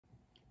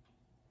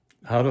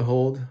How to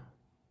hold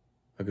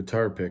a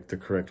guitar pick the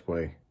correct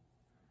way.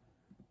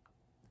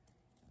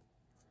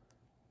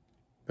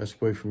 Best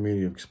way for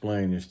me to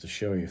explain is to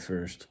show you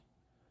first.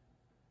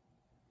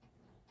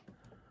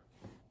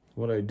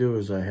 What I do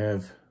is I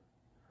have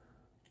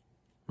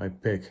my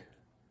pick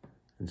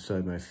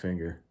inside my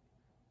finger,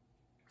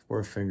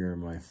 forefinger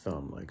and my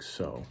thumb, like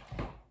so.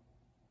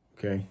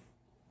 Okay?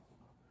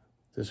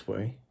 This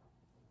way.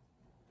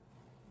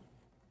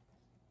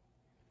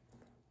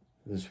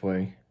 This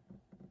way.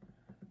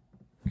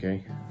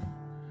 Okay?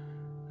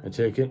 I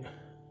take it.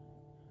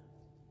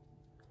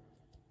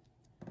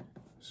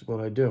 This is what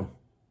I do.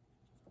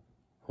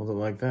 Hold it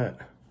like that.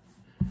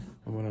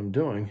 And what I'm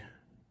doing,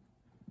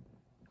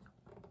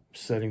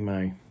 setting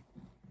my,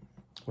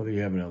 whether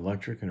you have an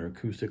electric or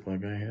acoustic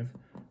like I have,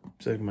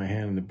 setting my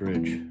hand on the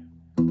bridge.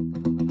 I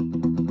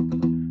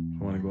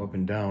want to go up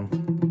and down.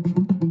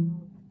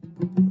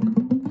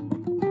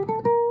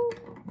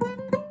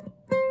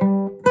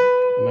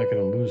 I'm not going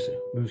to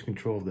lose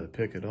control of that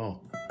pick at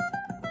all.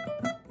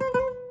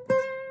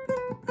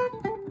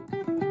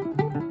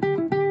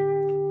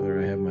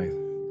 Whether I have my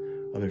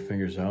other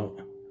fingers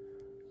out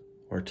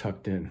or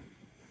tucked in.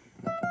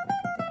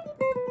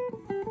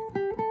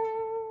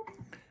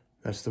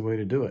 That's the way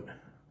to do it.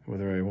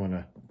 Whether I want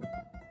to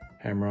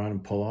hammer on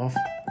and pull off,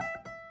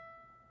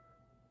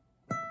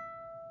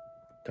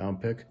 down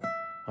pick,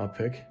 up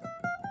pick,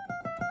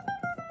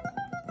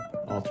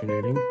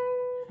 alternating.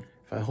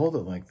 If I hold it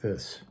like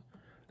this,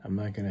 I'm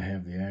not going to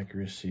have the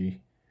accuracy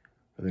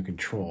or the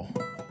control.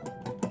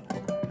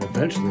 And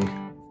eventually,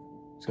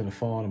 it's going to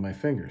fall onto my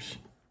fingers.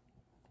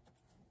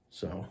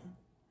 So,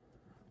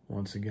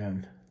 once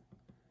again,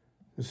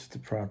 this is the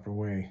proper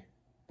way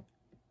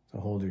to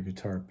hold your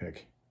guitar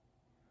pick.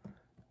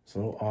 It's a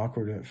little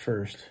awkward at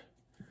first.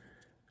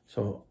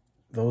 So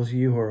those of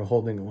you who are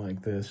holding it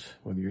like this,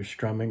 whether you're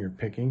strumming or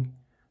picking,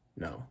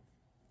 no.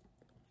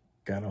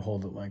 Gotta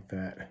hold it like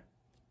that.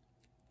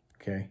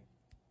 Okay?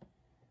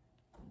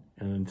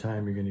 And in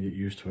time, you're gonna get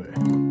used to it.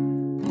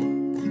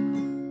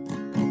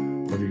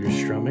 Whether you're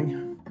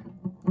strumming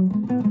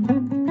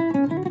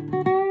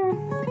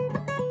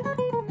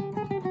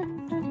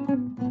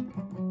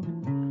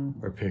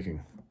or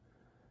picking,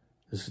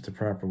 this is the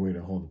proper way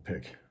to hold a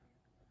pick.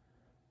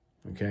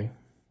 Okay?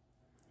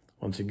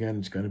 Once again,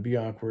 it's going to be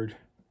awkward.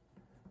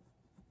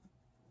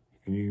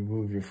 You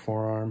move your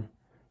forearm.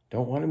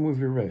 Don't want to move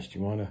your wrist.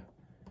 You want to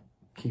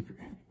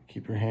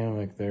keep your hand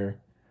like there.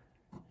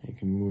 You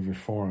can move your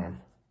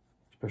forearm,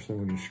 especially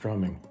when you're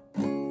strumming.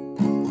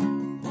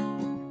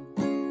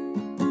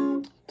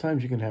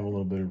 Sometimes you can have a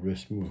little bit of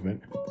wrist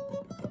movement.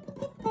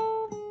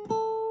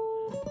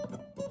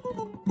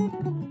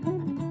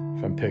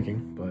 If I'm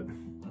picking, but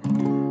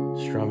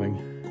strumming,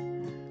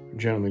 I'm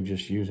generally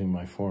just using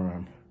my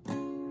forearm.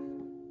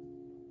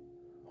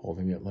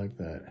 Holding it like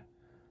that.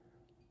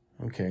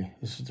 Okay,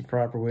 this is the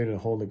proper way to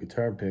hold a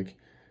guitar pick.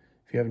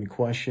 If you have any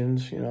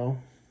questions,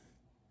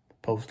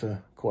 post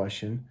a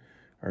question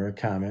or a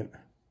comment,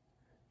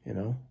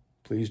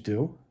 please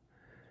do.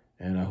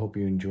 And I hope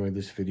you enjoyed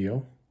this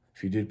video.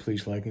 If you did,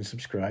 please like and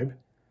subscribe.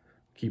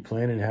 Keep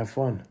playing and have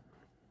fun.